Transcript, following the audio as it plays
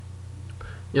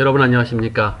여러분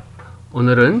안녕하십니까?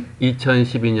 오늘은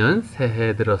 2012년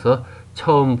새해 들어서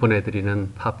처음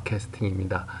보내드리는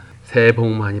팟캐스팅입니다. 새해 복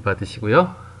많이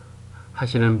받으시고요.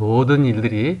 하시는 모든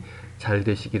일들이 잘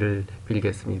되시기를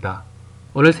빌겠습니다.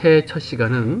 오늘 새해 첫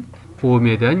시간은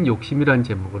고음에 대한 욕심이란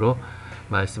제목으로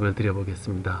말씀을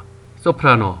드려보겠습니다.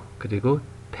 소프라노 그리고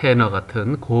테너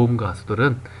같은 고음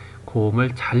가수들은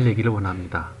고음을 잘 내기를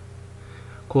원합니다.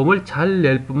 고음을 잘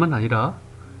낼 뿐만 아니라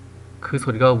그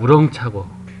소리가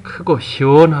우렁차고 크고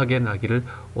시원하게 나기를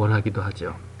원하기도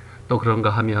하죠. 또 그런가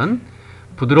하면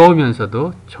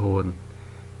부드러우면서도 좋은,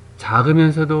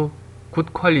 작으면서도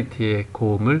굿 퀄리티의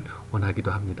고음을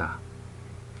원하기도 합니다.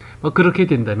 그렇게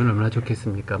된다면 얼마나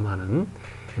좋겠습니까마는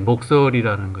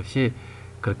목소리라는 것이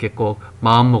그렇게 꼭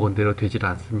마음먹은 대로 되질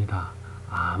않습니다.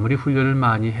 아무리 훈련을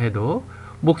많이 해도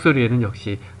목소리에는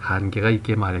역시 한계가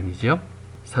있게 마련이죠.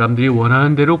 사람들이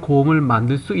원하는 대로 고음을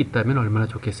만들 수 있다면 얼마나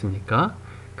좋겠습니까?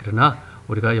 그러나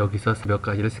우리가 여기서 몇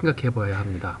가지를 생각해 봐야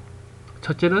합니다.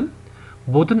 첫째는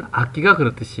모든 악기가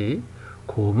그렇듯이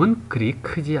고음은 그리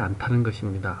크지 않다는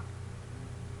것입니다.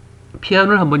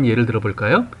 피아노를 한번 예를 들어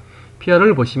볼까요?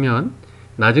 피아노를 보시면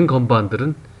낮은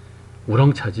건반들은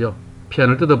우렁차죠.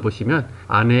 피아노를 뜯어 보시면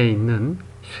안에 있는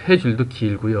쇠줄도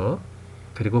길고요.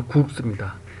 그리고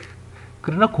굵습니다.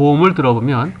 그러나 고음을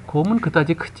들어보면 고음은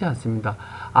그다지 크지 않습니다.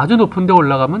 아주 높은 데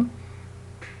올라가면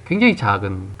굉장히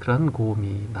작은 그런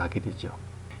고음이 나게 되죠.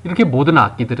 이렇게 모든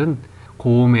악기들은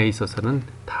고음에 있어서는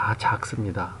다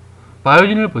작습니다.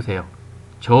 바이올린을 보세요.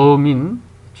 저음인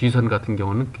G선 같은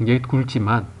경우는 굉장히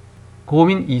굵지만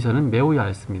고음인 E선은 매우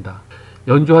얇습니다.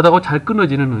 연주하다가 잘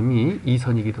끊어지는 음이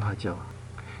E선이기도 하죠.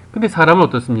 근데 사람은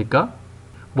어떻습니까?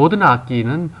 모든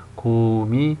악기는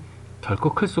고음이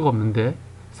결코 클 수가 없는데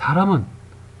사람은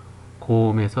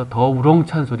고음에서 더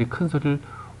우렁찬 소리, 큰 소리를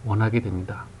원하게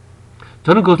됩니다.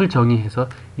 저는 그것을 정의해서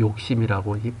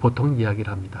욕심이라고 보통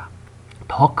이야기를 합니다.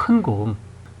 더 큰 고음,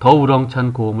 더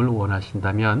우렁찬 고음을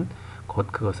원하신다면 곧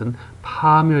그것은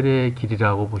파멸의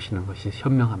길이라고 보시는 것이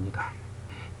현명합니다.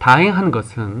 다행한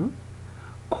것은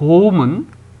고음은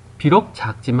비록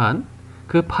작지만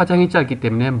그 파장이 짧기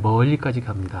때문에 멀리까지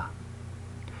갑니다.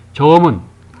 저음은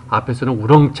앞에서는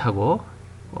우렁차고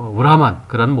우람한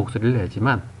그런 목소리를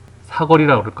내지만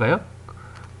사거리라고 그럴까요?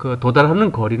 그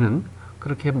도달하는 거리는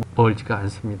그렇게 멀지가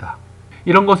않습니다.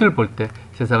 이런 것을 볼 때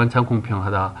세상은 참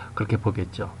공평하다 그렇게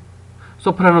보겠죠.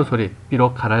 소프라노 소리,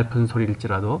 비록 가냘픈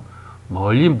소리일지라도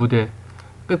멀리 무대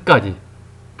끝까지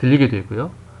들리게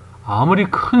되고요. 아무리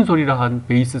큰 소리라 한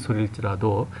베이스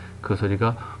소리일지라도 그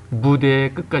소리가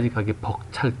무대 끝까지 가기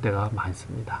벅찰 때가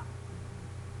많습니다.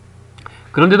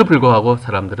 그런데도 불구하고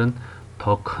사람들은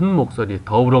더 큰 목소리,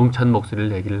 더 우렁찬 목소리를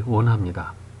내기를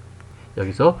원합니다.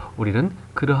 여기서 우리는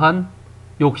그러한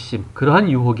욕심, 그러한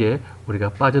유혹에 우리가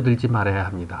빠져들지 말아야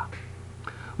합니다.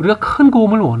 우리가 큰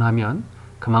고음을 원하면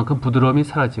그만큼 부드러움이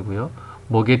사라지고요.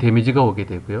 목에 데미지가 오게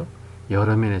되고요.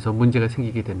 여러 면에서 문제가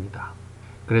생기게 됩니다.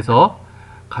 그래서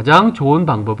가장 좋은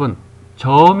방법은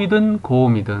저음이든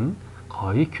고음이든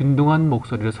거의 균등한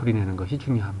목소리로 소리내는 것이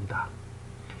중요합니다.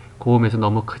 고음에서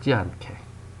너무 크지 않게,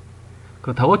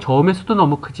 그렇다고 저음에서도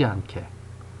너무 크지 않게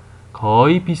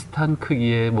거의 비슷한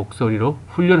크기의 목소리로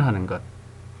훈련하는 것,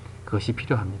 그것이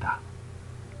필요합니다.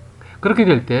 그렇게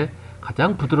될 때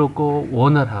가장 부드럽고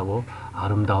원활하고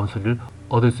아름다운 소리를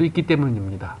얻을 수 있기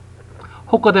때문입니다.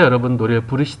 혹가다 여러분 노래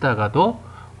부르시다가도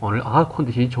오늘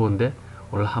컨디션이 좋은데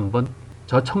오늘 한번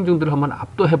저 청중들을 한번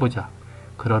압도해보자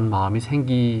그런 마음이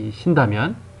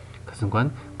생기신다면 그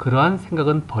순간 그러한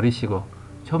생각은 버리시고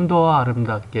좀 더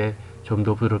아름답게 좀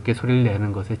더 부드럽게 소리를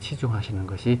내는 것에 치중하시는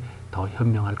것이 더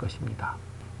현명할 것입니다.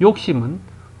 욕심은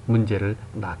문제를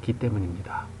낳기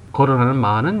때문입니다. 거론하는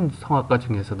많은 성악가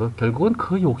중에서도 결국은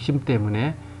그 욕심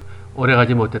때문에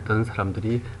오래가지 못했던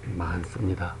사람들이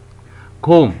많습니다.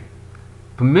 고음,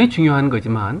 분명히 중요한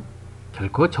거지만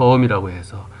결코 저음이라고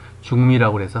해서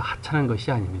중음이라고 해서 하찮은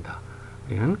것이 아닙니다.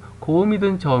 우리는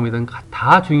고음이든 저음이든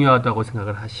다 중요하다고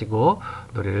생각을 하시고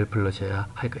노래를 불러줘야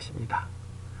할 것입니다.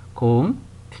 고음,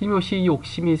 틀림없이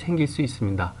욕심이 생길 수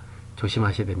있습니다.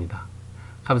 조심하셔야 됩니다.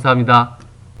 감사합니다.